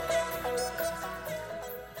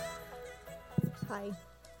Hi.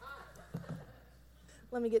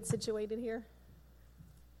 Let me get situated here.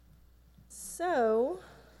 So,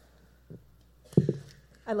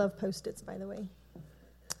 I love Post-its, by the way.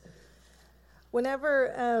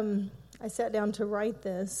 Whenever I sat down to write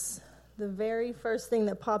this, the very first thing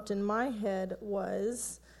that popped in my head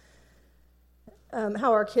was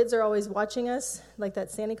how our kids are always watching us, like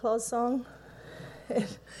that Santa Claus song.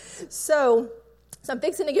 So I'm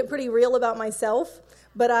fixing to get pretty real about myself,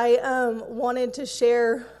 but I wanted to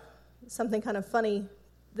share something kind of funny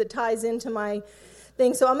that ties into my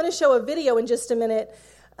thing. So I'm going to show a video in just a minute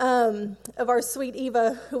of our sweet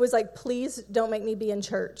Eva, who was like, please don't make me be in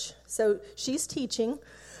church. So she's teaching,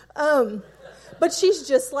 but she's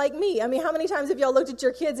just like me. I mean, how many times have y'all looked at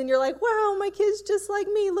your kids and you're like, wow, my kid's just like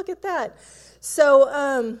me, look at that.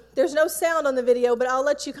 So there's no sound on the video, but I'll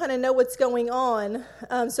let you kind of know what's going on.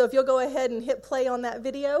 So if you'll go ahead and hit play on that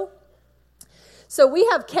video. So we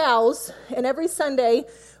have cows, and every Sunday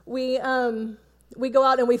we go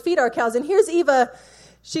out and we feed our cows. And here's Eva.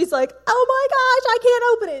 She's like, oh my gosh, I can't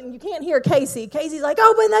open it. And you can't hear Casey. Casey's like,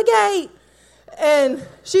 open the gate. And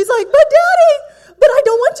she's like, but Daddy, but I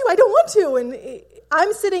don't want to. And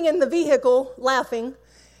I'm sitting in the vehicle laughing.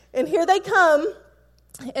 And here they come.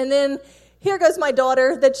 And then here goes my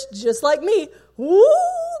daughter that's just like me. Woo,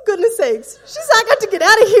 goodness sakes. She's like, I got to get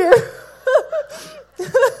out of here.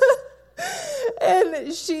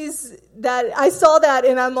 And she's that. I saw that,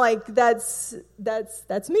 and I'm like, that's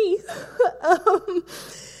me.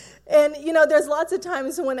 And you know, there's lots of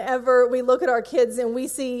times whenever we look at our kids and we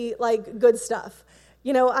see like good stuff.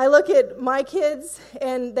 You know, I look at my kids,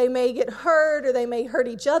 and they may get hurt, or they may hurt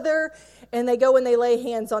each other, and they go and they lay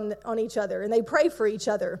hands on each other, and they pray for each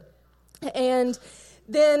other, and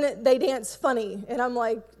then they dance funny, and I'm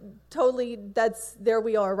like, totally. There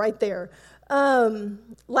we are, right there.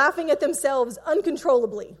 Laughing at themselves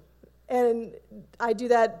uncontrollably. And I do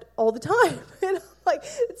that all the time. And I'm like,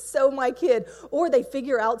 it's so my kid. Or they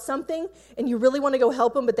figure out something and you really want to go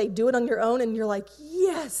help them, but they do it on your own and you're like,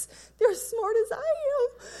 yes, they're as smart as I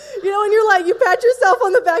am. You know, and you're like, you pat yourself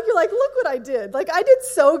on the back, you're like, look what I did. Like, I did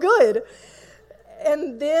so good.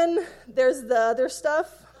 And then there's the other stuff,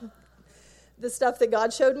 the stuff that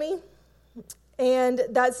God showed me. And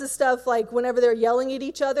that's the stuff like whenever they're yelling at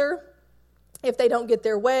each other, if they don't get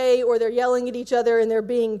their way, or they're yelling at each other and they're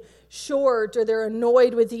being short, or they're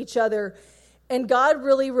annoyed with each other. And God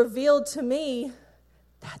really revealed to me,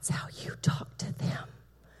 that's how you talk to them.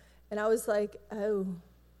 And I was like, oh.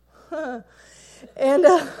 And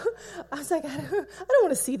I was like, I don't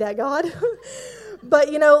want to see that, God.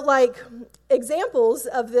 But, you know, like examples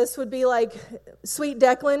of this would be like sweet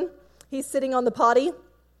Declan. He's sitting on the potty,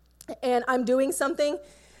 and I'm doing something,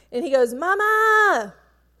 and he goes, Mama,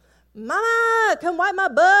 come wipe my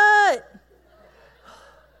butt.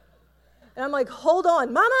 And I'm like, hold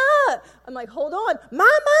on, Mama. I'm like, hold on,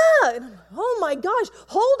 Mama. And I'm like, oh my gosh,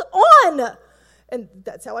 hold on. And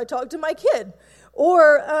that's how I talk to my kid.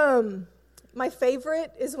 Or my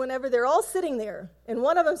favorite is whenever they're all sitting there, and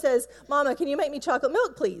one of them says, Mama, can you make me chocolate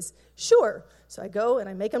milk, please? Sure. So I go and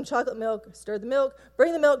I make them chocolate milk, stir the milk,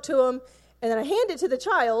 bring the milk to them, and then I hand it to the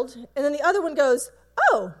child, and then the other one goes,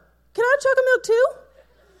 oh, can I have chocolate milk too?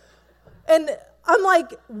 And I'm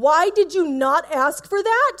like, why did you not ask for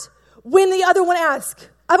that when the other one asked?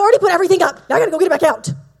 I've already put everything up. Now I got to go get it back out.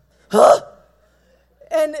 Huh?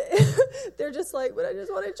 And they're just like, but I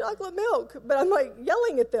just wanted chocolate milk. But I'm like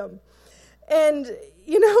yelling at them. And,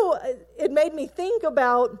 you know, it made me think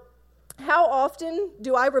about how often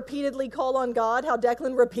do I repeatedly call on God, how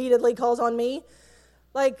Declan repeatedly calls on me.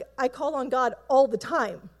 Like, I call on God all the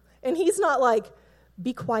time. And he's not like,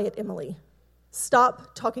 be quiet, Emily.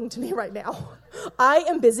 Stop talking to me right now. I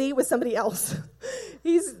am busy with somebody else.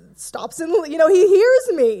 He stops and, you know, he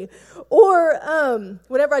hears me. Or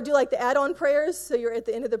whenever I do like the add-on prayers, so you're at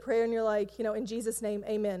the end of the prayer and you're like, you know, in Jesus' name,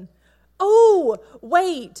 amen. Oh,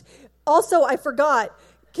 wait. Also, I forgot.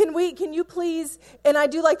 Can you please, and I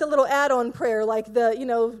do like the little add-on prayer, like the, you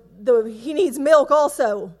know, he needs milk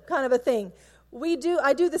also kind of a thing.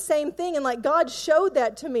 I do the same thing, and like God showed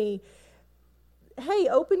that to me. Hey,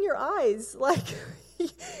 open your eyes. Like,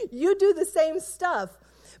 you do the same stuff.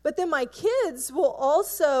 But then my kids will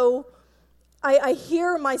also, I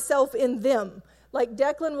hear myself in them. Like,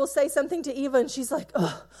 Declan will say something to Eva, and she's like,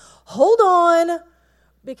 hold on,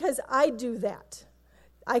 because I do that.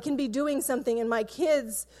 I can be doing something, and my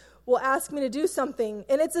kids will ask me to do something,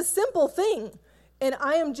 and it's a simple thing. And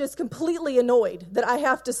I am just completely annoyed that I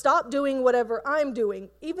have to stop doing whatever I'm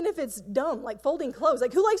doing, even if it's dumb, like folding clothes.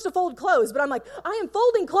 Like, who likes to fold clothes? But I'm like, I am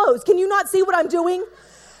folding clothes. Can you not see what I'm doing?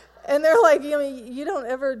 And they're like, you don't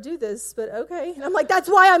ever do this, but okay. And I'm like, that's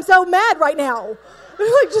why I'm so mad right now.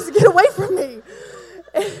 They're like, just get away from me.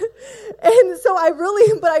 And so I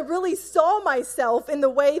really saw myself in the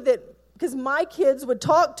way that, because my kids would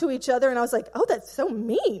talk to each other, and I was like, oh, that's so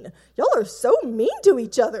mean. Y'all are so mean to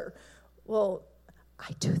each other. Well,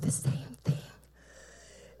 I do the same thing.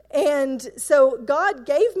 And so God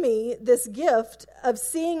gave me this gift of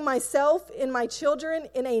seeing myself in my children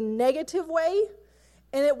in a negative way,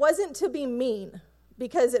 and it wasn't to be mean,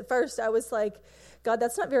 because at first I was like, God,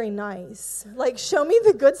 that's not very nice. Like, show me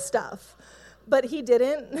the good stuff. But he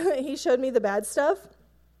didn't. He showed me the bad stuff.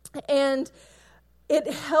 And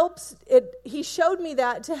he showed me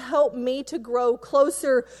that to help me to grow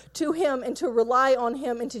closer to him and to rely on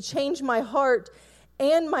him and to change my heart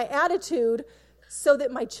and my attitude so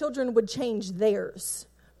that my children would change theirs.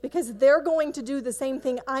 Because they're going to do the same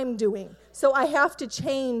thing I'm doing. So I have to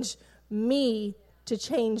change me to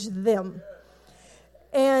change them.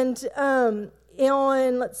 And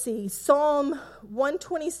Psalm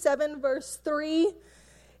 127, verse 3,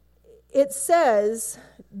 it says,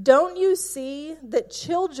 don't you see that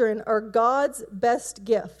children are God's best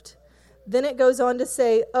gift? Then it goes on to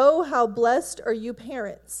say, oh, how blessed are you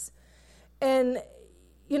parents. And,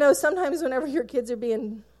 sometimes whenever your kids are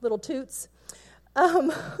being little toots,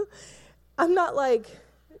 I'm not like,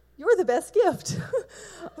 you're the best gift.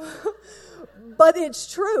 But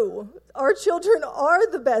it's true. Our children are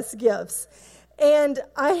the best gifts. And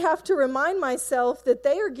I have to remind myself that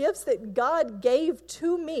they are gifts that God gave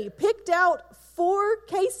to me, picked out for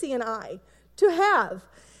Casey and I to have.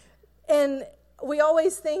 And we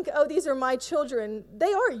always think, oh, these are my children.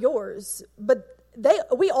 They are yours, but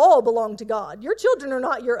we all belong to God. Your children are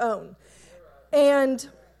not your own. And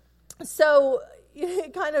so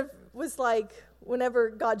it kind of was like, whenever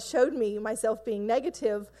God showed me myself being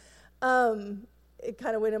negative, it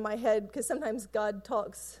kind of went in my head, because sometimes God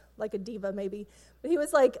talks like a diva maybe. But he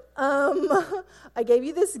was like, I gave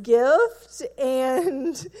you this gift,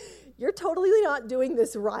 and you're totally not doing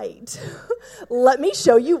this right. Let me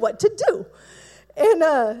show you what to do. And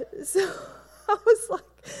so I was like,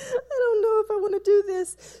 I don't know if I want to do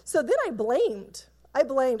this. So then I blamed. I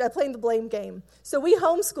played the blame game. So we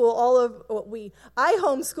homeschool I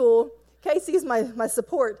homeschool. Casey is my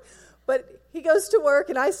support. But he goes to work,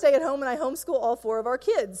 and I stay at home, and I homeschool all 4 of our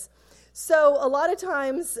kids. So a lot of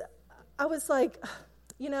times I was like,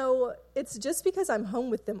 it's just because I'm home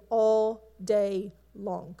with them all day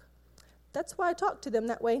long. That's why I talk to them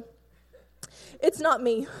that way. It's not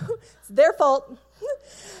me. It's their fault.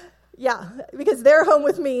 Yeah, because they're home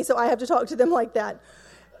with me, so I have to talk to them like that.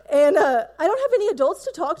 And I don't have any adults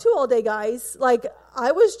to talk to all day, guys. Like,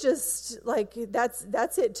 I was just like,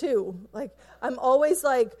 that's it too. Like, I'm always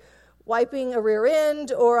like wiping a rear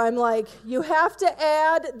end, or I'm like, you have to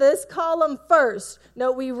add this column first.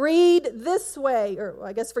 No, we read this way, or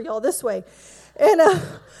I guess for y'all this way. And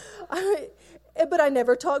but I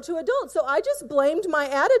never talked to adults, so I just blamed my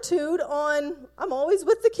attitude on, I'm always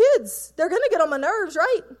with the kids. They're going to get on my nerves,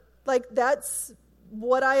 right? Like, that's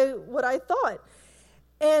what I thought.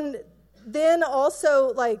 And then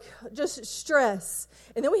also, like, just stress.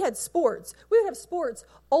 And then we had sports. We would have sports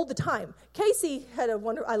all the time. Casey had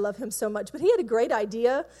I love him so much, but he had a great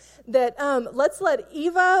idea that let's let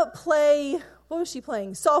Eva play, what was she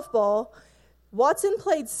playing? Softball. Watson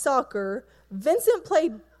played soccer. Vincent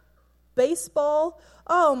played baseball.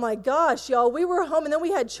 Oh my gosh, y'all. We were home, and then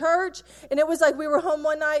we had church, and it was like we were home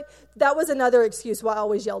one night. That was another excuse why I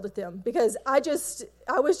always yelled at them, because I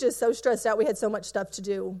was just so stressed out. We had so much stuff to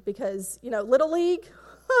do because, Little League,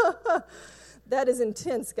 that is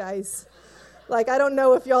intense, guys. Like, I don't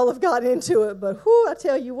know if y'all have gotten into it, but I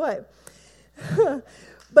tell you what.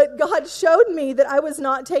 But God showed me that I was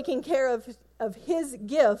not taking care of his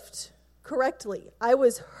gift correctly. I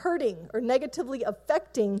was hurting or negatively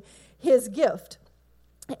affecting his gift.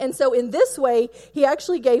 And so in this way, he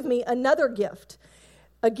actually gave me another gift,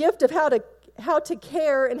 a gift of how to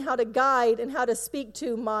care and how to guide and how to speak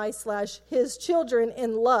to his children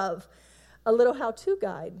in love, a little how-to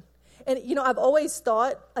guide. And, I've always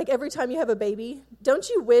thought, like, every time you have a baby, don't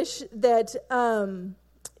you wish that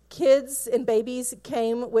kids and babies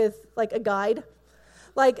came with, like, a guide?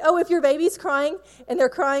 Like, oh, if your baby's crying and they're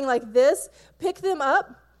crying like this, pick them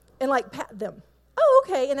up and, like, pat them. Oh,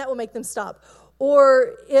 okay, and that will make them stop.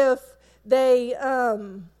 Or if they,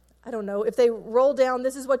 if they roll down,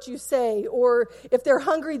 this is what you say. Or if they're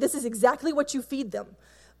hungry, this is exactly what you feed them.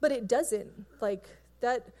 But it doesn't. Like,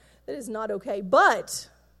 that is not okay. But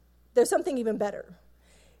there's something even better.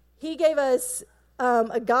 He gave us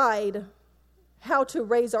a guide how to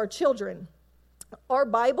raise our children. Our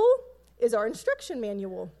Bible is our instruction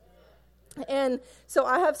manual. And so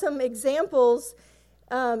I have some examples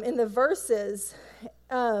in the verses.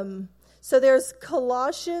 So there's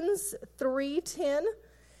Colossians 3:10,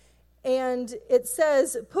 and it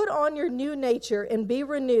says, "Put on your new nature and be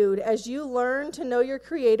renewed as you learn to know your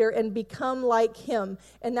Creator and become like Him."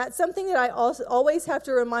 And that's something that I also always have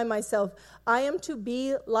to remind myself. I am to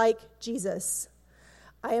be like Jesus.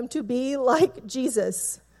 I am to be like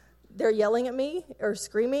Jesus. They're yelling at me or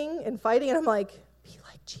screaming and fighting, and I'm like, be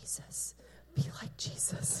like Jesus. Be like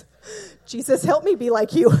Jesus. Jesus, help me be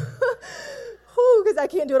like you. Because I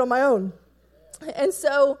can't do it on my own. And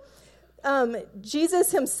so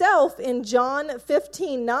Jesus himself in John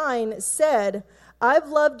 15:9 said, "I've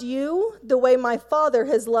loved you the way my Father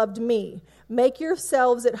has loved me. Make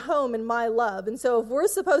yourselves at home in my love." And so if we're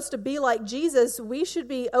supposed to be like Jesus, we should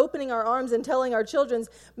be opening our arms and telling our children,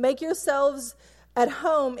 make yourselves at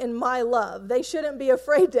home in my love. They shouldn't be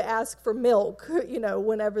afraid to ask for milk,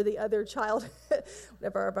 whenever the other child,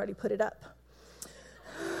 whenever I've already put it up.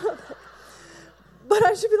 But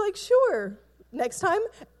I should be like, sure, next time,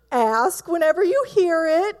 ask whenever you hear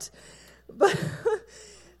it. But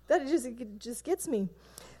that just gets me.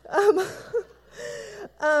 And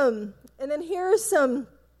then here are some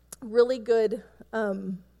really good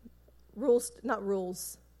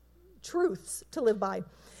truths to live by.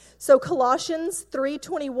 So Colossians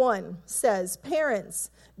 3:21 says,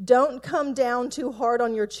 "Parents, don't come down too hard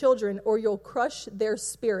on your children or you'll crush their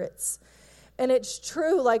spirits." And it's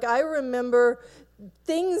true. Like, I remember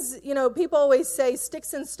things, people always say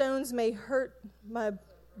sticks and stones may hurt my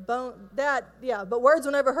bone. But words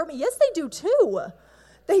will never hurt me. Yes, they do too.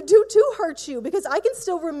 They do too hurt you, because I can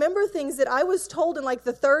still remember things that I was told in like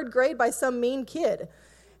the 3rd grade by some mean kid.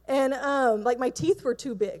 And like my teeth were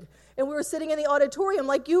too big. And we were sitting in the auditorium,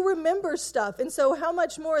 like, you remember stuff. And so how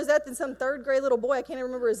much more is that than some 3rd grade little boy, I can't even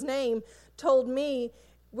remember his name, told me,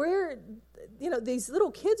 these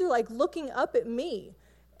little kids are like looking up at me.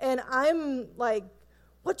 And I'm like,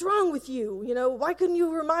 what's wrong with you? Why couldn't you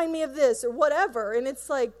remind me of this or whatever? And it's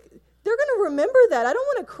like, they're going to remember that. I don't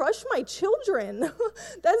want to crush my children.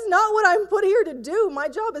 That's not what I'm put here to do. My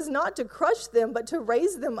job is not to crush them, but to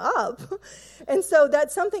raise them up. And so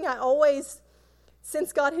that's something I always,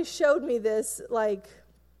 since God has showed me this,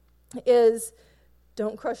 is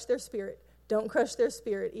don't crush their spirit. Don't crush their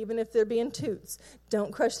spirit, even if they're being toots.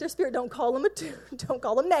 Don't crush their spirit. Don't call them don't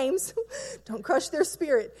call them names. Don't crush their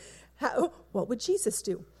spirit. What would Jesus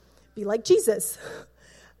do? Be like Jesus.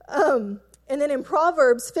 And then in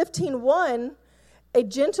Proverbs 15:1, a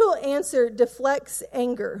gentle answer deflects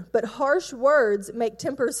anger, but harsh words make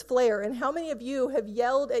tempers flare. And how many of you have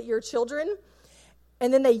yelled at your children,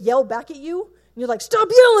 and then they yell back at you, and you're like, stop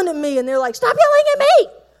yelling at me, and they're like, stop yelling at me.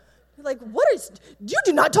 You're like, you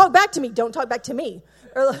do not talk back to me. Don't talk back to me.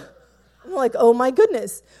 Or I'm like, oh my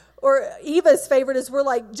goodness. Or Eva's favorite is we're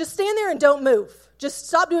like, just stand there and don't move. Just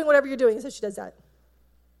stop doing whatever you're doing. So she does that.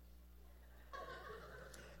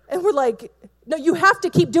 And we're like, no, you have to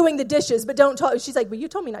keep doing the dishes, but don't talk. She's like, well, you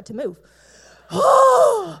told me not to move.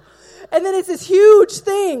 And then it's this huge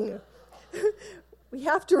thing. We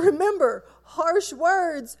have to remember, harsh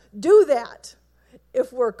words do that.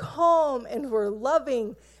 If we're calm and we're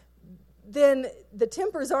loving, then the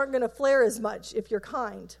tempers aren't going to flare as much if you're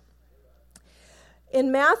kind.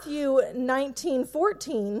 In Matthew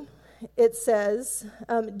 19:14, it says,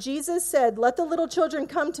 Jesus said, "Let the little children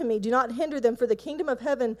come to me. Do not hinder them, for the kingdom of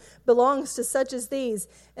heaven belongs to such as these."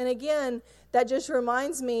 And again, that just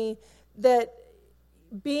reminds me that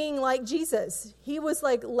being like Jesus, he was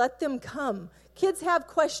like, let them come. Kids have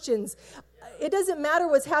questions. It doesn't matter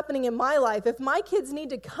what's happening in my life. If my kids need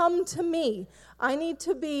to come to me, I need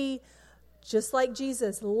to be just like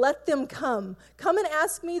Jesus. Let them come. Come and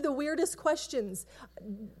ask me the weirdest questions.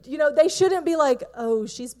 They shouldn't be like, oh,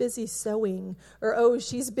 she's busy sewing, or oh,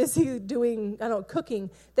 she's busy doing, cooking.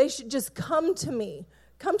 They should just come to me.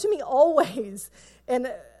 Come to me always,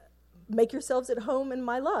 and make yourselves at home in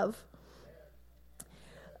my love.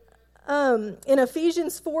 In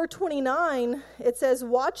Ephesians 4:29, it says,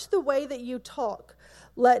 "Watch the way that you talk.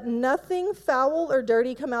 Let nothing foul or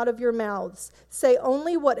dirty come out of your mouths. Say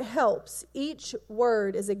only what helps. Each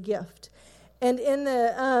word is a gift." And in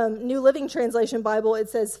the New Living Translation Bible, it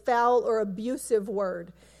says foul or abusive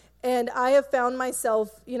word. And I have found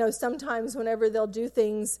myself, sometimes whenever they'll do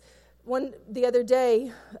things. The other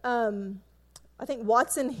day, I think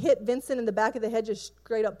Watson hit Vincent in the back of the head, just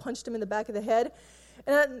straight up punched him in the back of the head.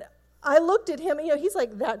 And I looked at him, he's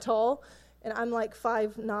like that tall, and I'm like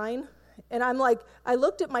 5'9". And I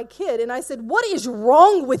looked at my kid and I said, "What is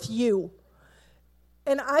wrong with you?"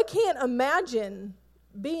 And I can't imagine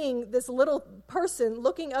being this little person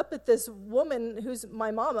looking up at this woman who's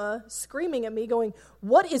my mama, screaming at me, going,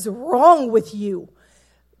 "What is wrong with you?"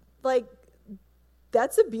 Like,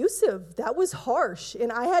 that's abusive. That was harsh.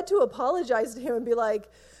 And I had to apologize to him and be like,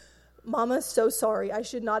 "Mama, so sorry. I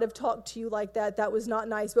should not have talked to you like that. That was not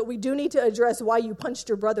nice. But we do need to address why you punched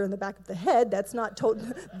your brother in the back of the head. That's not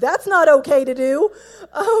that's not okay to do."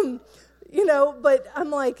 But I'm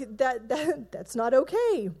like, that's not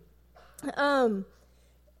okay.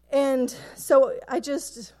 And so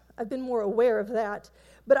I've been more aware of that.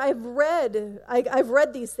 But I've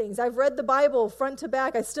read these things. I've read the Bible front to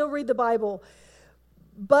back. I still read the Bible.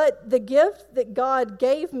 But the gift that God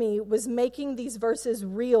gave me was making these verses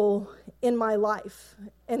real in my life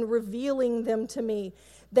and revealing them to me.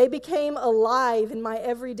 They became alive in my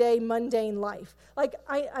everyday mundane life. Like,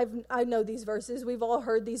 I know these verses. We've all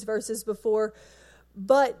heard these verses before.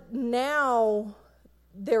 But now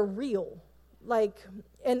they're real.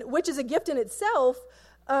 And which is a gift in itself.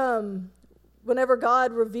 Whenever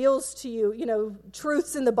God reveals to you,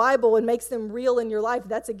 truths in the Bible and makes them real in your life,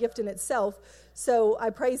 that's a gift in itself. So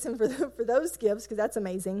I praise him for those gifts, because that's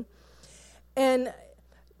amazing. And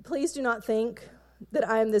please do not think that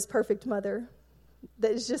I am this perfect mother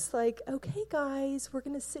that is just like, "Okay, guys, we're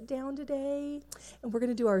going to sit down today, and we're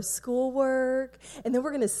going to do our schoolwork, and then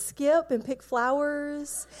we're going to skip and pick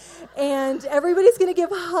flowers, and everybody's going to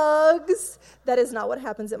give hugs." That is not what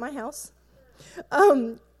happens at my house.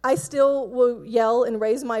 I still will yell and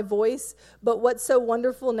raise my voice, but what's so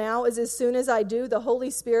wonderful now is as soon as I do, the Holy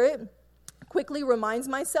Spirit quickly reminds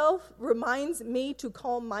me to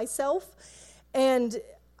calm myself. And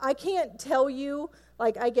I can't tell you,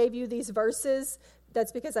 like, I gave you these verses.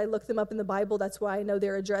 That's because I looked them up in the Bible. That's why I know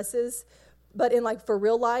their addresses. But in, for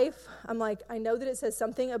real life, I'm like, I know that it says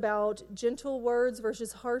something about gentle words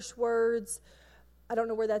versus harsh words. I don't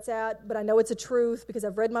know where that's at, but I know it's a truth because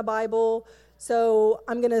I've read my Bible. So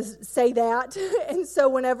I'm going to say that. And so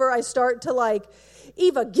whenever I start to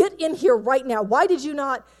 "Eva, get in here right now. Why did you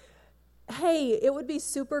not? Hey, it would be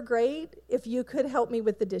super great if you could help me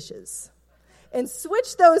with the dishes." And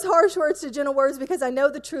switch those harsh words to gentle words, because I know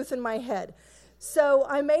the truth in my head. So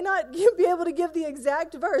I may not be able to give the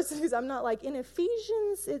exact verse, because I'm not in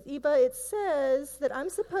Ephesians, Eva, it says that I'm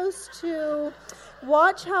supposed to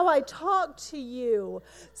watch how I talk to you.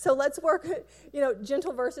 So let's work,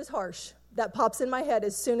 gentle versus harsh. That pops in my head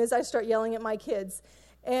as soon as I start yelling at my kids.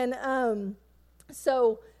 And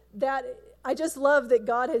so that, I just love that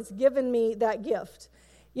God has given me that gift.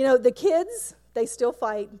 The kids, they still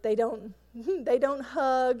fight. They don't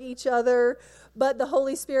hug each other, but the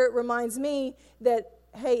Holy Spirit reminds me that,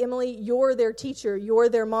 hey, Emily, you're their teacher, you're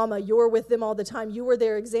their mama, you're with them all the time, you were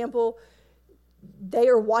their example. They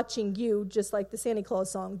are watching you, just like the Santa Claus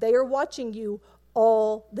song. They are watching you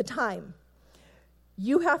all the time.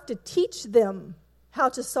 You have to teach them how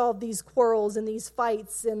to solve these quarrels and these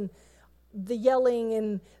fights and the yelling,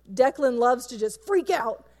 and Declan loves to just freak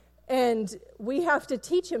out, and we have to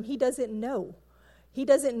teach him. He doesn't know. He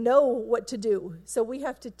doesn't know what to do. So we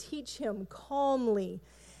have to teach him calmly.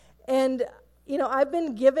 And, I've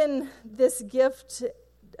been given this gift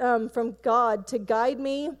from God to guide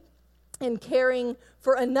me in caring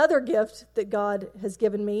for another gift that God has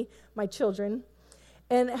given me, my children.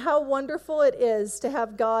 And how wonderful it is to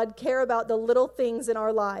have God care about the little things in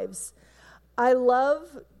our lives. I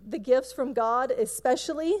love the gifts from God,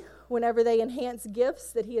 especially whenever they enhance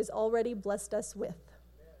gifts that he has already blessed us with.